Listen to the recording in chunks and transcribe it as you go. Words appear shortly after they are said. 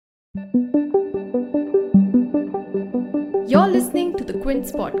You're listening to the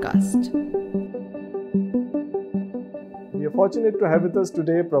Quince podcast. We are fortunate to have with us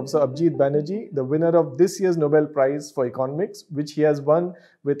today Professor Abhijit Banerjee, the winner of this year's Nobel Prize for Economics, which he has won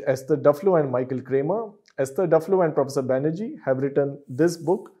with Esther Duflo and Michael Kramer. Esther Duflo and Professor Banerjee have written this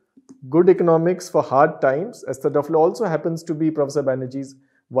book, Good Economics for Hard Times. Esther Duflo also happens to be Professor Banerjee's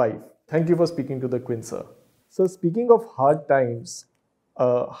wife. Thank you for speaking to the Quince, sir. So, speaking of hard times,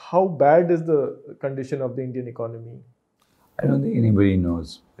 how bad is the condition of the Indian economy? I don't think anybody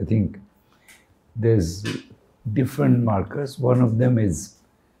knows. I think there's different markers. One of them is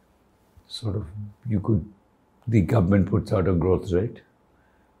sort of the government puts out a growth rate.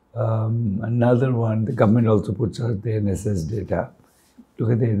 Another one, the government also puts out the NSS data. Look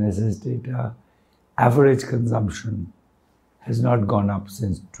at the NSS data. Average consumption has not gone up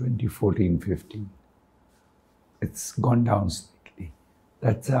since 2014-15. It's gone down slightly.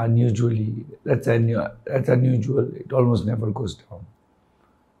 That's unusual. It almost never goes down.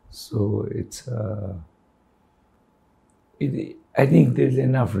 So I think there's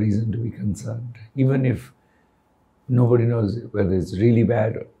enough reason to be concerned, even if nobody knows whether it's really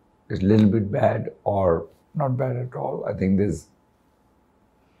bad, it's a little bit bad, or not bad at all. I think there's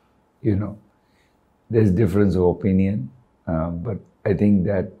difference of opinion, but I think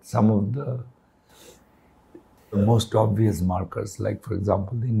that some of the most obvious markers, like for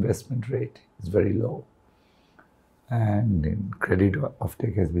example, the investment rate is very low, and credit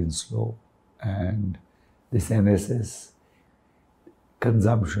offtake has been slow, and this NSS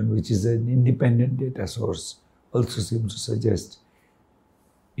consumption, which is an independent data source, also seems to suggest,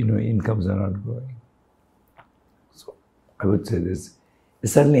 incomes are not growing. So I would say there's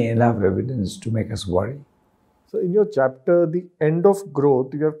certainly enough evidence to make us worry. So, in your chapter, The End of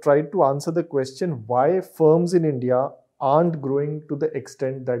Growth, you have tried to answer the question why firms in India aren't growing to the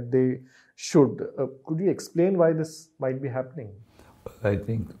extent that they should. Could you explain why this might be happening? I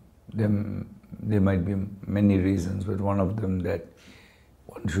think there might be many reasons, but one of them that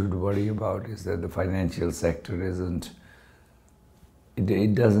one should worry about is that the financial sector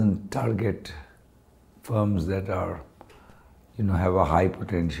it doesn't target firms that are, have a high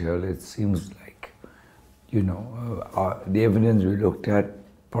potential. It seems like, the evidence we looked at,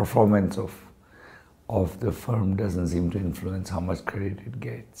 performance of the firm doesn't seem to influence how much credit it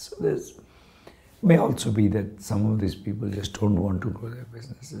gets. So may also be that some of these people just don't want to grow their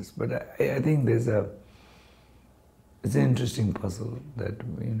businesses. But I think it's an interesting puzzle that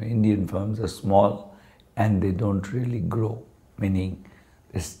Indian firms are small and they don't really grow, meaning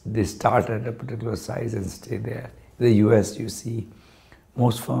they start at a particular size and stay there. In the US, you see,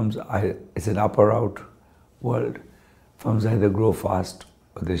 most firms, it's an up-or-out world. Firms either grow fast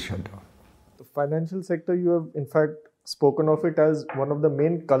or they shut down. The financial sector, you have in fact spoken of it as one of the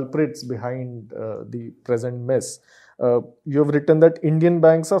main culprits behind the present mess. You have written that Indian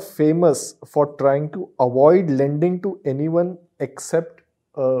banks are famous for trying to avoid lending to anyone except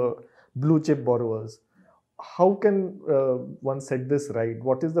blue chip borrowers. How can one set this right?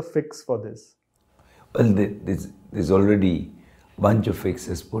 What is the fix for this? Well, there's already a bunch of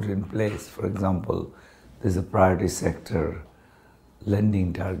fixes put in place. For example, there's a priority sector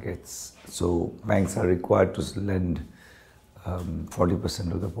lending targets. So banks are required to lend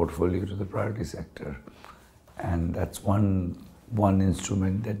 40% of the portfolio to the priority sector. And that's one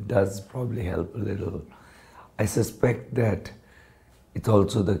instrument that does probably help a little. I suspect that it's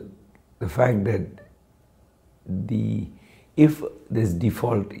also the fact that if there's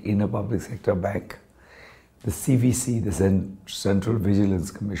default in a public sector bank, the CVC, the Central Vigilance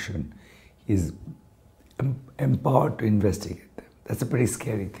Commission, is empowered to investigate them. That's a pretty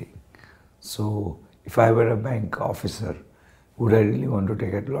scary thing. So if I were a bank officer, would I really want to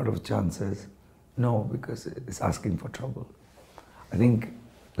take a lot of chances? No, because it's asking for trouble. I think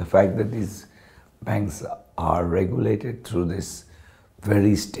the fact that these banks are regulated through this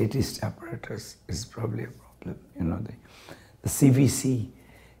very statist apparatus is probably a problem. The CVC,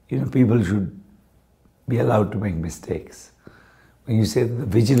 people should be allowed to make mistakes. When you say that the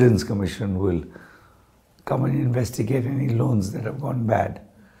Vigilance Commission will come and investigate any loans that have gone bad,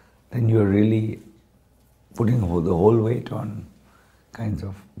 then you're really putting the whole weight on kinds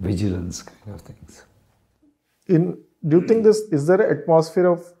of vigilance kind of things. Do you think is there an atmosphere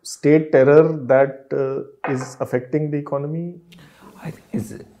of state terror that is affecting the economy? I think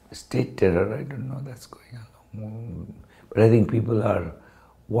it's state terror. I don't know that's going along. But I think people are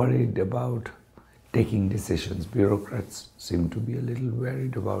worried about taking decisions. Bureaucrats seem to be a little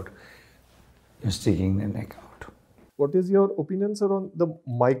worried about sticking their neck out. What is your opinion, sir, on the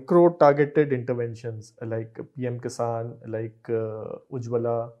micro-targeted interventions like PM Kisan, like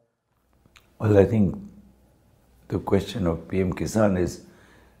Ujjwala? Well, I think the question of PM Kisan is,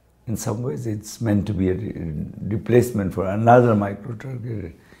 in some ways, it's meant to be a replacement for another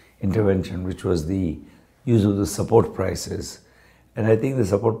micro-targeted intervention, which was the use of the support prices. And I think the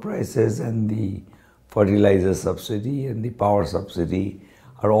support prices and the fertilizer subsidy and the power subsidy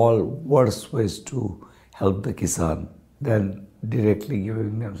are all worse ways to help the Kisan than directly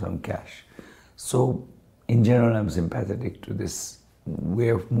giving them some cash. So, in general, I'm sympathetic to this way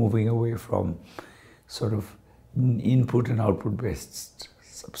of moving away from sort of input and output based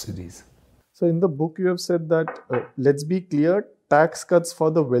subsidies. So in the book you have said that, let's be clear, tax cuts for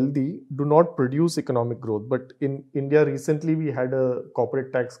the wealthy do not produce economic growth. But in India recently we had a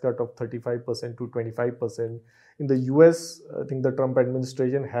corporate tax cut of 35% to 25%. In the US, I think the Trump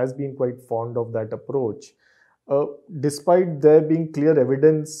administration has been quite fond of that approach. Despite there being clear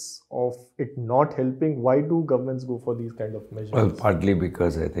evidence of it not helping, why do governments go for these kind of measures? Well, partly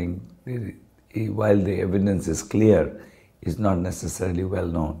because I think while the evidence is clear, it's not necessarily well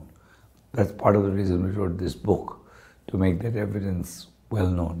known. That's part of the reason we wrote this book, to make that evidence well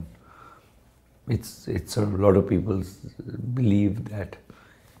known. It's a lot of people believe that,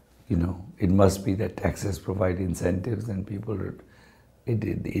 it must be that taxes provide incentives and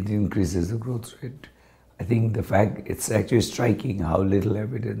it increases the growth rate. I think it's actually striking how little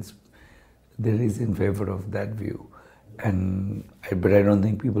evidence there is in favor of that view. But I don't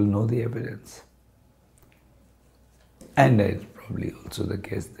think people know the evidence. And it's probably also the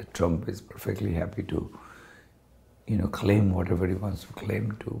case that Trump is perfectly happy to, claim whatever he wants to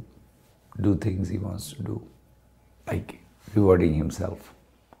claim, to do things he wants to do, like rewarding himself.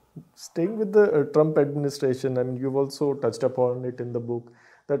 Staying with the Trump administration, and you've also touched upon it in the book,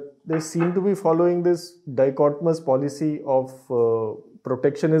 that they seem to be following this dichotomous policy of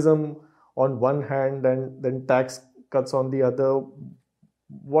protectionism on one hand and then tax cuts on the other.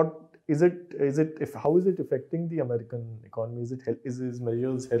 What is it? How is it affecting the American economy? Is these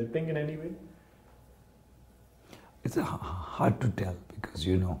measures helping in any way? It's hard to tell because,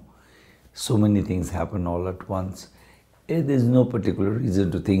 so many things happen all at once. There's no particular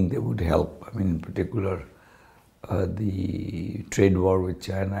reason to think they would help. I mean, in particular, the trade war with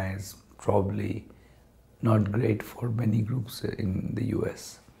China is probably not great for many groups in the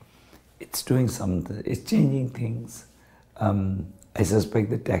US. It's doing something, it's changing things. I suspect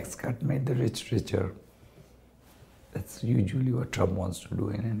the tax cut made the rich richer. That's usually what Trump wants to do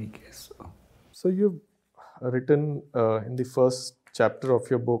in any case. So you've written in the first chapter of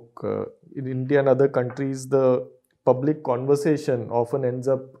your book, in India and other countries, the public conversation often ends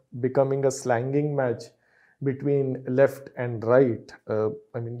up becoming a slanging match between left and right.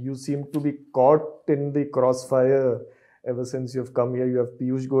 You seem to be caught in the crossfire ever since you've come here. You have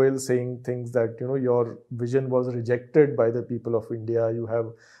Piyush Goyal saying things that, your vision was rejected by the people of India. You have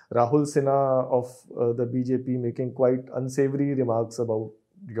Rahul Sinha of the BJP making quite unsavory remarks about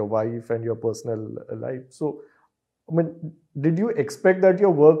your wife and your personal life. So, did you expect that your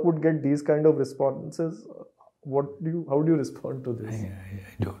work would get these kind of responses? How do you respond to this?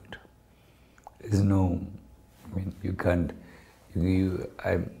 I don't. There's no, you can't,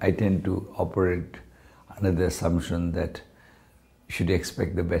 I tend to operate under the assumption that you should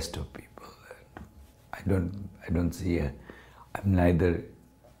expect the best of people. I don't see I'm neither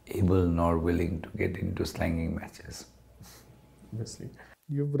able nor willing to get into slanging matches. Obviously.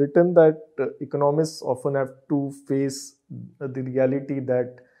 You've written that economists often have to face the reality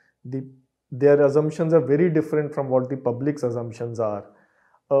that their assumptions are very different from what the public's assumptions are.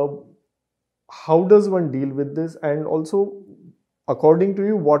 How does one deal with this? And also, according to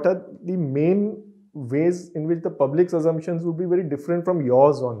you, what are the main ways in which the public's assumptions would be very different from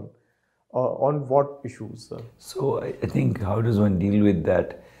yours on what issues? So I think, how does one deal with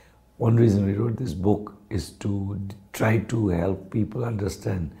that? One reason we wrote this book is to try to help people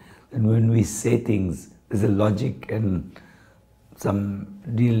understand that when we say things, there's a logic and some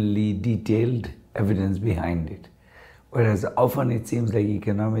really detailed evidence behind it. Whereas often it seems like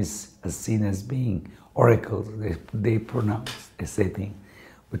economists are seen as being oracles. They pronounce, they say things.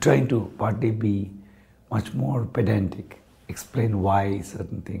 We're trying to partly be much more pedantic, explain why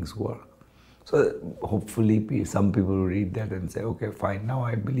certain things work. So hopefully some people will read that and say, okay, fine, now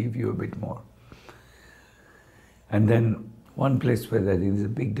I believe you a bit more. And then one place where I think there's a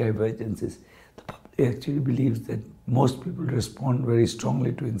big divergence is the public actually believes that most people respond very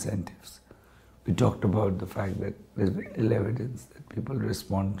strongly to incentives. We talked about the fact that there's very little evidence that people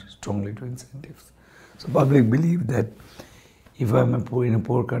respond strongly to incentives. So public believe that if I'm in a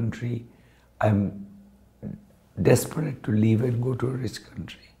poor country, I'm desperate to leave and go to a rich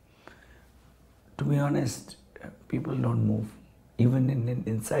country. To be honest, people don't move. Even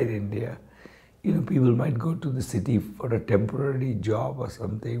inside India, people might go to the city for a temporary job or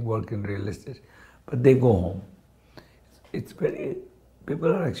something, work in real estate, but they go home.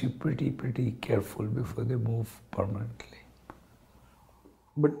 People are actually pretty careful before they move permanently.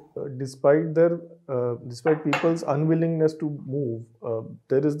 But despite people's unwillingness to move,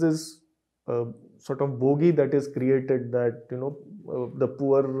 there is this sort of bogey that is created that the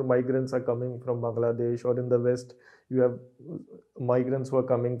poor migrants are coming from Bangladesh, or in the West you have migrants who are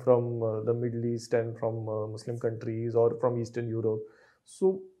coming from the Middle East and from Muslim countries or from Eastern Europe.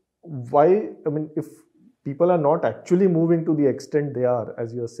 So why? I mean, if people are not actually moving to the extent they are,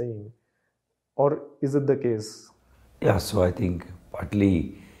 as you are saying, or is it the case? Yeah, so I think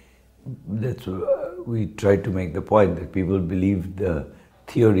partly that's we try to make the point that people believe the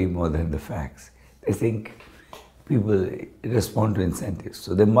theory more than the facts. They think people respond to incentives,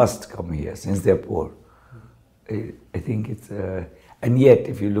 so they must come here since they're poor. I think it's and yet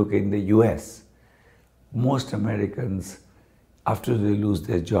if you look in the US, most Americans, after they lose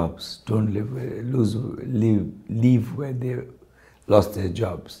their jobs, don't leave where they lost their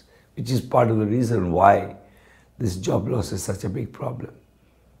jobs, which is part of the reason why this job loss is such a big problem.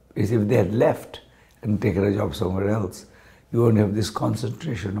 Because if they had left and taken a job somewhere else, you won't have this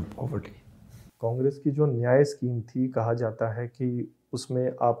concentration of poverty. Congress की जो न्याय scheme थी, कहा जाता है कि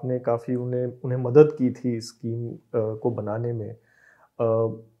उसमें आपने काफ़ी उन्हें मदद की थी इस स्कीम को बनाने में.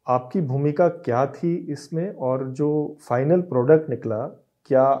 आपकी भूमिका क्या थी इसमें, और जो फाइनल प्रोडक्ट निकला,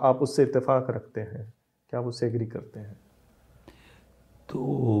 क्या आप उससे इत्तेफाक रखते हैं, क्या आप उससे एग्री करते हैं? तो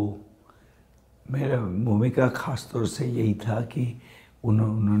मेरा भूमिका खास तौर से यही था कि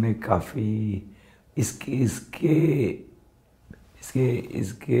उन्होंने काफ़ी इसके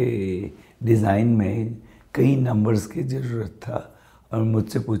डिज़ाइन में कई नंबर्स की ज़रूरत था, और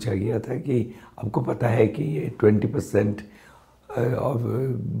मुझसे पूछा गया था कि आपको पता है कि ये 20% और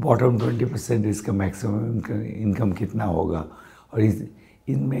बॉटम 20% इसका मैक्सिमम इनकम कितना होगा, और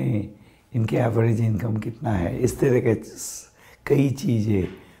इनमें इनके एवरेज इनकम कितना है, इस तरह के कई चीज़ें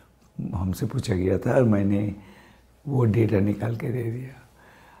हमसे पूछा गया था, और मैंने वो डेटा निकाल के दे दिया.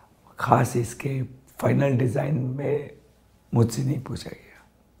 ख़ास इसके फाइनल डिज़ाइन में मुझसे नहीं पूछा गया,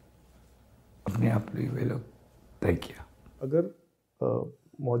 अपने आप वे लोग तय किया. अगर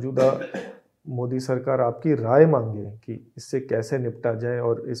मौजूदा मोदी सरकार आपकी राय मांगे कि इससे कैसे निपटा जाए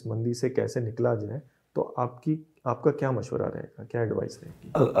और इस मंदी से कैसे निकला जाए, तो आपका क्या मशवरा रहेगा, क्या एडवाइस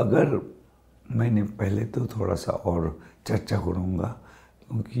रहेगी? अगर मैंने पहले तो थोड़ा सा और चर्चा करूँगा,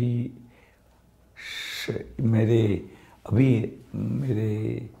 क्योंकि मेरे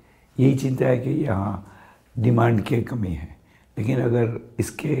यही चिंता है कि यहाँ डिमांड की कमी है, लेकिन अगर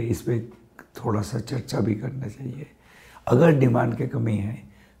इस पे थोड़ा सा चर्चा भी करना चाहिए. अगर डिमांड की कमी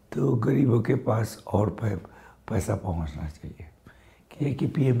है तो गरीबों के पास और पैसा पहुँचना चाहिए कि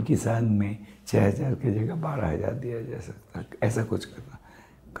पीएम किसान में 6,000 की जगह 12,000 दिया जा सकता, ऐसा कुछ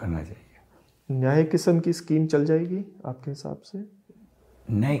करना चाहिए. न्याय किस्म की स्कीम चल जाएगी आपके हिसाब से?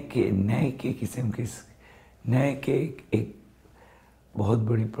 नए के किस्म की नए के एक बहुत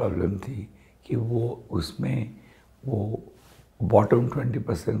बड़ी प्रॉब्लम थी कि उसमें बॉटम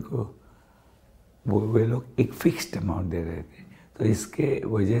 20% को वे लोग एक फिक्स्ड अमाउंट दे रहे थे, तो इसके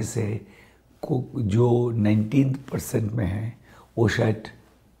वजह से जो 19% में है वो शायद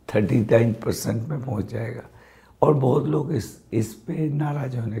 39% में पहुंच जाएगा, और बहुत लोग इस पे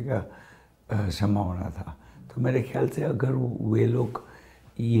नाराज होने का संभावना था. तो मेरे ख्याल से अगर वे लोग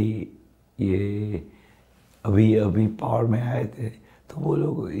ये अभी पावर में आए थे, तो वो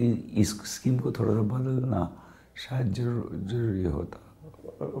लोग इस स्कीम को थोड़ा सा बदलना शायद जरूरी होता.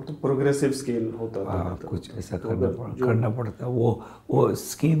 तो प्रोग्रेसिव स्केल होता था, कुछ ऐसा करना पड़ता. वो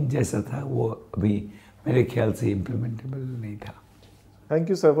स्कीम जैसा था वो अभी मेरे ख्याल से इम्प्लीमेंटेबल नहीं था. Thank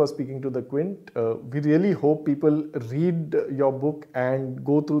you, sir, for speaking to the Quint. We really hope people read your book and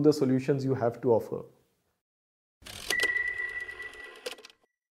go through the solutions you have to offer.